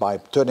battery by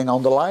turning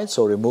on the lights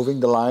or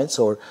removing the lights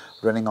or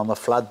running on a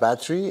flat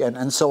battery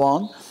and so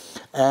on.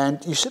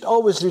 And you should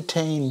always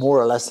retain more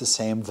or less the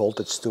same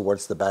voltage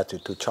towards the battery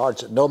to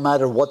charge it, no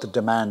matter what the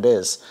demand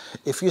is.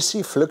 If you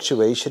see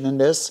fluctuation in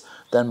this,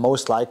 then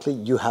most likely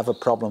you have a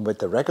problem with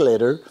the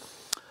regulator.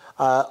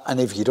 And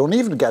if you don't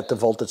even get the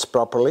voltage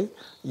properly,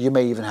 you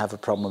may even have a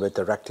problem with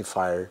the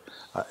rectifier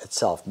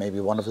itself.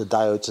 Maybe one of the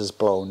diodes is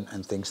blown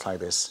and things like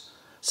this.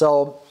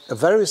 So a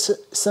very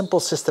simple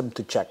system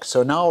to check.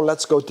 So now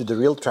let's go to the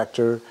real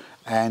tractor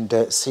and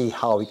see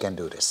how we can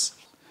do this.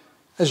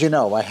 As you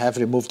know, I have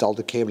removed all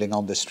the cabling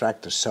on this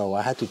tractor, so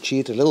I had to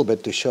cheat a little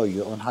bit to show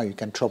you on how you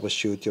can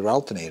troubleshoot your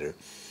alternator.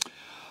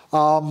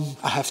 I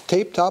have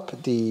taped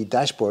up the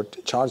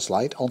dashboard charge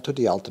light onto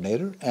the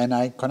alternator, and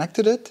I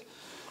connected it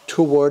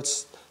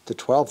towards the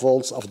 12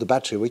 volts of the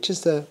battery, which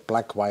is the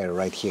black wire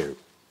right here.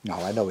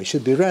 Now, I know it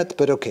should be red,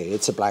 but okay,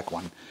 it's a black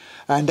one.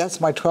 And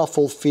that's my 12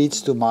 volt feeds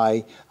to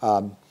my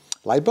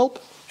light bulb,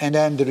 and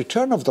then the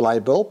return of the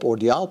light bulb, or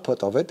the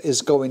output of it,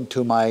 is going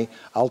to my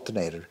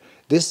alternator.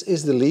 This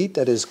is the lead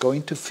that is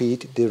going to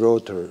feed the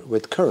rotor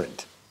with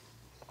current,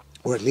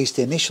 or at least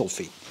the initial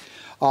feed.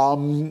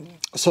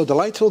 So the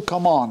light will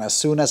come on as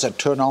soon as I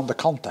turn on the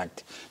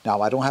contact.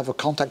 Now, I don't have a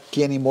contact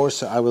key anymore,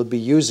 so I will be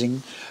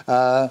using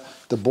the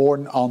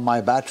board on my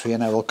battery,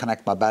 and I will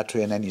connect my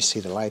battery, and then you see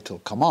the light will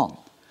come on.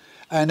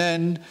 And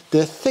then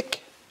the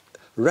thick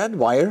red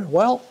wire,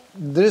 well,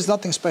 there is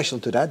nothing special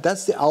to that.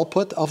 That's the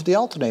output of the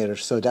alternator,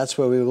 so that's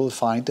where we will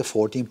find the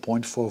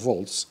 14.4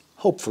 volts.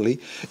 Hopefully,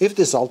 if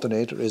this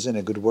alternator is in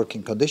a good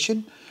working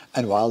condition,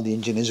 and while the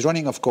engine is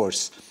running, of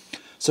course.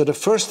 So the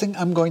first thing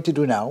I'm going to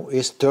do now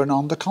is turn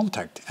on the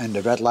contact, and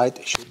the red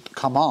light should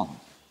come on.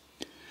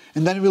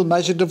 And then we'll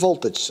measure the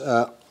voltage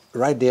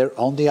right there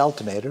on the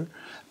alternator,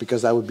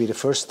 because that would be the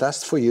first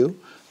test for you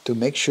to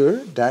make sure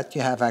that you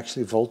have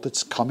actually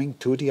voltage coming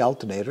to the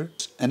alternator.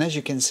 And as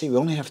you can see, we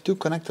only have two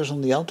connectors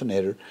on the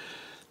alternator.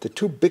 The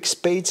two big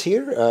spades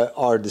here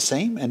are the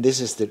same, and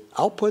this is the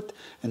output,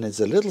 and there's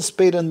a little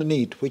spade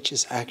underneath, which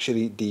is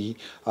actually the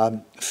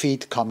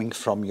feed coming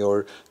from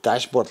your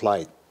dashboard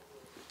light.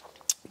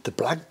 The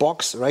black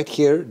box right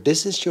here,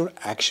 this is your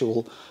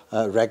actual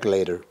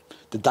regulator.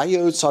 The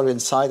diodes are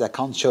inside, I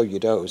can't show you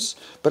those.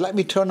 But let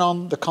me turn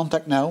on the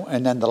contact now,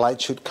 and then the light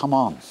should come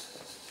on.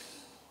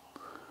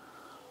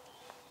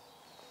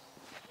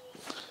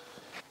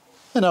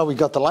 And now we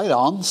got the light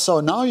on,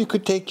 so now you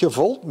could take your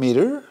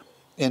voltmeter,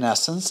 in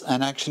essence,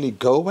 and actually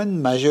go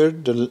and measure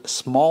the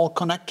small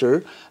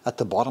connector at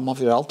the bottom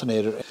of your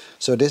alternator.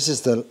 So this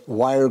is the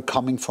wire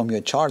coming from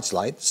your charge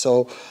light.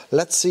 So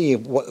let's see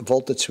what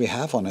voltage we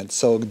have on it.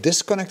 So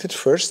disconnect it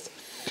first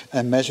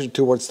and measure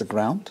towards the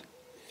ground.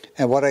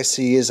 And what I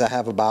see is I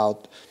have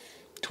about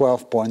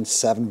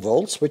 12.7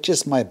 volts, which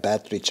is my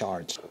battery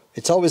charge.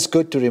 It's always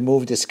good to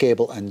remove this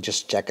cable and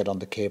just check it on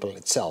the cable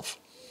itself.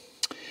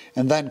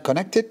 And then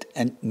connect it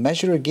and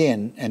measure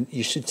again, and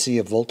you should see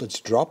a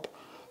voltage drop.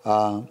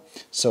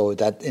 So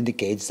that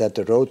indicates that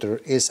the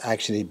rotor is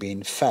actually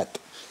being fed.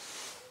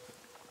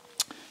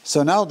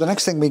 So now the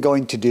next thing we're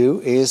going to do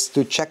is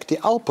to check the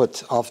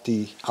output of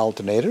the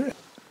alternator.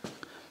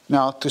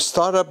 Now, to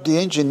start up the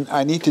engine,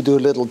 I need to do a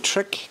little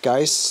trick,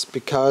 guys,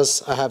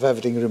 because I have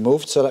everything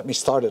removed. So let me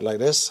start it like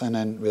this, and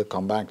then we'll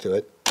come back to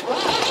it.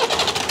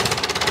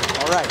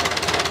 All right.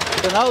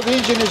 So now the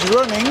engine is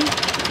running,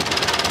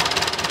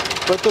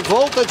 but the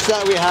voltage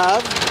that we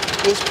have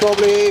is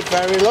probably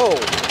very low.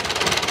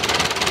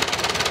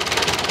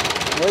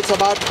 It's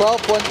about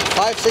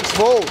 12.56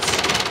 volts.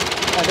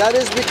 And that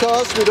is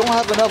because we don't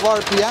have enough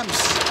RPMs.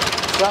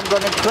 So I'm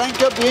going to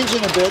crank up the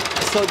engine a bit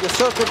so the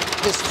circuit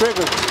is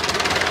triggered.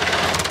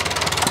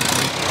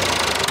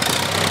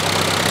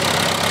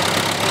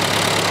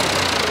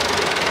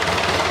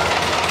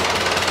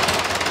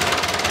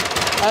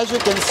 As you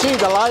can see,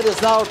 the light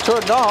is now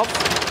turned off,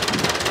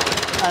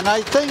 and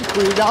I think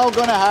we're now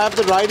going to have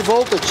the right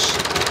voltage.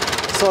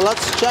 So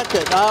let's check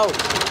it out.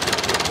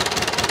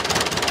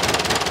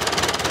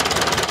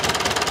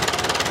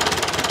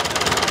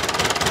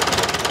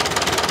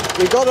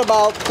 We got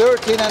about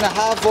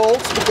 13.5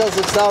 volts because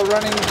it's now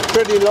running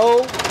pretty low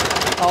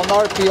on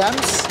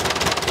RPMs,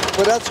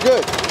 but that's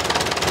good.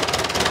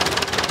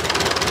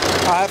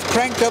 I have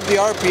cranked up the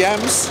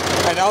RPMs,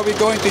 and now we're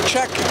going to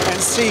check and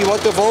see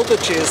what the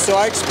voltage is. So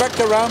I expect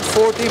around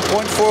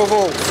 14.4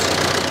 volts.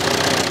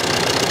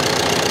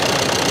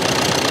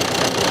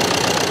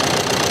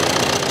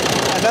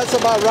 And that's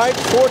about right,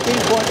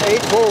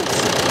 14.8 volts.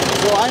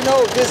 So I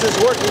know this is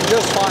working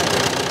just fine.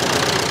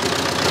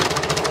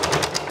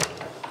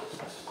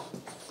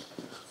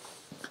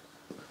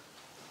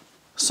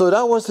 So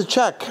that was the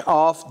check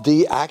of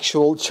the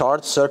actual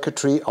charge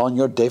circuitry on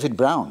your David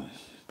Brown.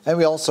 And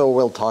we also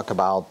will talk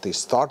about the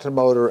starter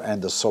motor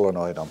and the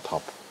solenoid on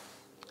top.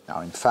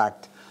 Now, in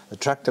fact, a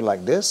tractor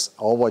like this,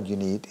 all what you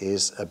need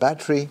is a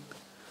battery,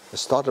 a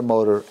starter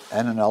motor,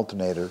 and an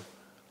alternator.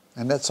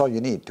 And that's all you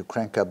need to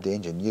crank up the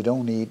engine. You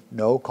don't need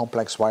no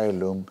complex wire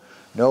loom,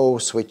 no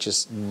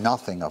switches,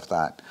 nothing of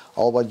that.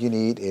 All what you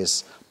need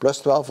is plus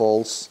 12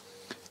 volts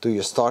to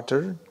your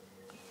starter,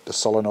 the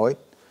solenoid,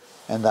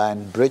 and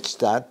then bridge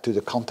that to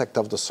the contact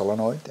of the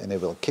solenoid, and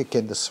it will kick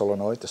in the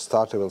solenoid. The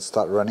starter will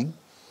start running.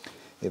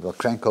 It will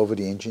crank over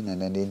the engine,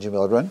 and then the engine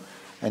will run,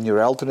 and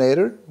your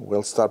alternator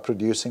will start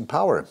producing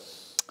power.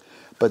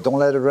 But don't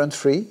let it run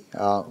free.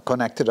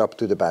 Connect it up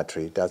to the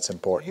battery. That's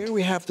important. Here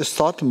we have the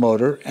starter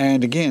motor,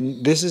 and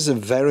again, this is a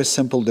very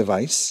simple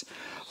device.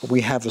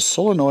 We have a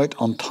solenoid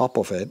on top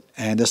of it,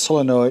 and the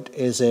solenoid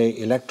is an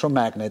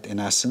electromagnet in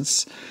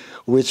essence,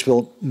 which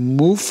will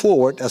move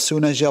forward as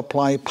soon as you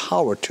apply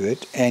power to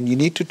it, and you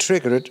need to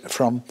trigger it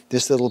from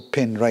this little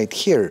pin right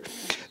here.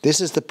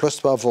 This is the plus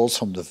 12 volts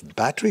from the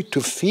battery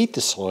to feed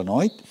the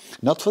solenoid,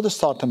 not for the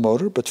starter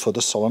motor, but for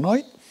the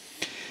solenoid.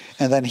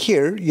 And then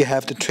here you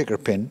have the trigger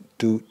pin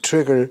to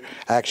trigger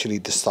actually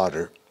the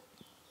starter.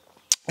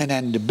 And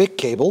then the big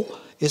cable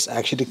is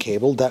actually the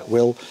cable that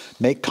will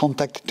make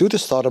contact to the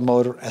starter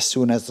motor as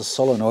soon as the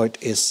solenoid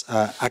is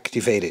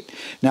activated.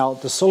 Now,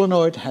 the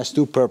solenoid has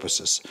two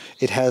purposes.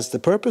 It has the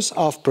purpose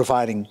of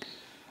providing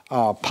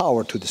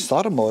power to the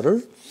starter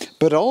motor,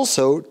 but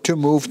also to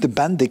move the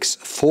Bendix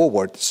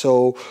forward.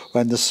 So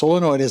when the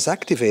solenoid is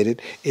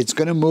activated, it's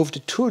going to move the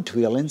turret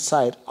wheel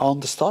inside on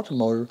the starter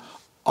motor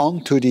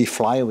onto the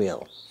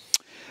flywheel.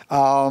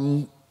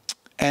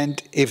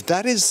 And if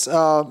that is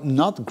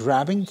not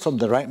grabbing from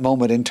the right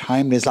moment in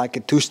time, there's like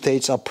a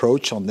two-stage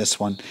approach on this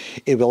one.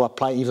 It will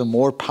apply even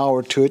more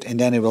power to it, and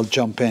then it will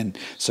jump in.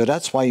 So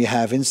that's why you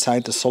have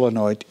inside the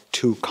solenoid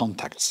two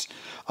contacts.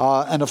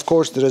 And of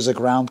course, there is a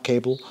ground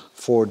cable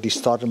for the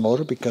starter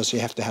motor because you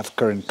have to have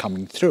current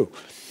coming through.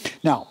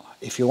 Now,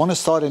 if you want to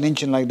start an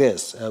engine like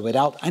this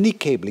without any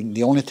cabling,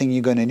 the only thing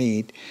you're going to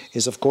need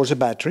is, of course, a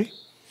battery.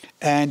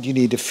 And you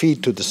need a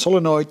feed to the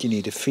solenoid. You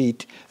need a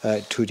feed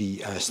to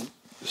the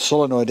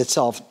solenoid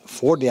itself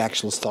for the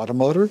actual starter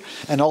motor,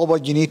 and all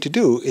what you need to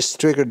do is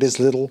trigger this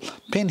little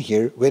pin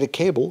here with a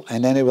cable,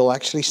 and then it will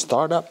actually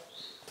start up.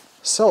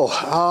 So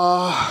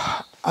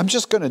I'm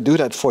just going to do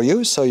that for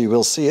you so you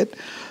will see it.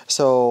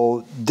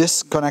 So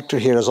this connector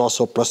here is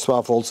also plus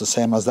 12 volts, the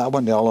same as that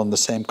one. They're all on the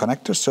same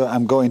connector, so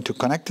I'm going to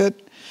connect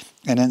it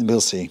and then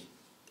we'll see.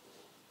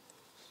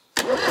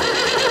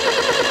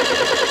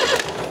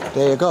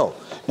 There you go.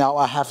 Now,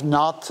 I have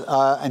not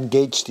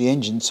engaged the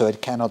engine, so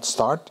it cannot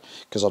start,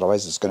 because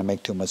otherwise it's going to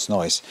make too much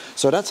noise.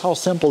 So that's how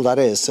simple that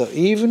is. So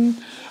even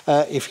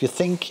if you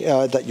think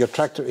that your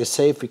tractor is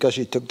safe because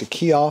you took the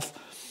key off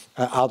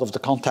out of the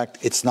contact,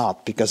 it's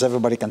not, because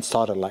everybody can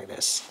start it like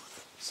this.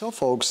 So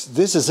folks,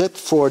 this is it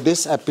for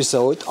this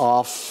episode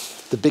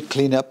of the big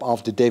cleanup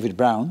of the David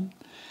Brown.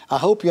 I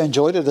hope you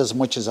enjoyed it as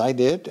much as I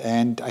did,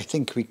 and I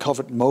think we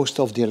covered most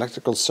of the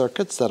electrical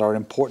circuits that are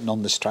important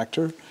on this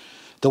tractor.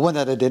 The one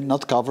that I did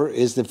not cover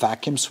is the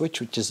vacuum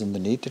switch, which is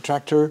underneath the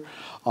tractor,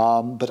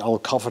 but I'll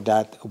cover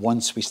that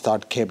once we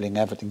start cabling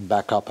everything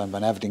back up and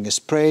when everything is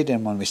sprayed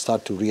and when we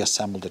start to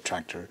reassemble the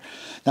tractor.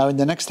 Now, in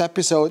the next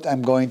episode,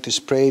 I'm going to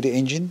spray the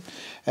engine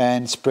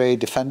and spray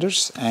the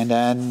fenders, and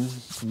then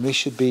we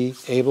should be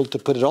able to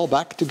put it all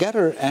back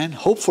together and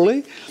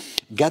hopefully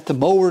get the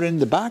mower in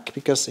the back,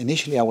 because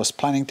initially I was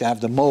planning to have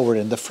the mower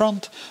in the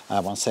front. I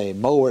won't say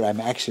mower, I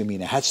actually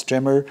mean a hedge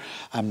trimmer.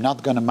 I'm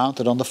not going to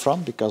mount it on the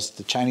front because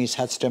the Chinese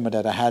hedge trimmer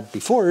that I had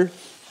before,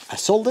 I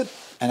sold it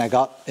and I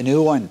got a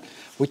new one,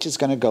 which is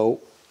going to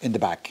go in the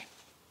back.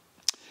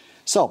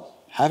 So,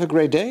 have a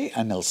great day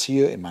and I'll see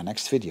you in my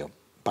next video.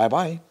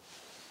 Bye-bye.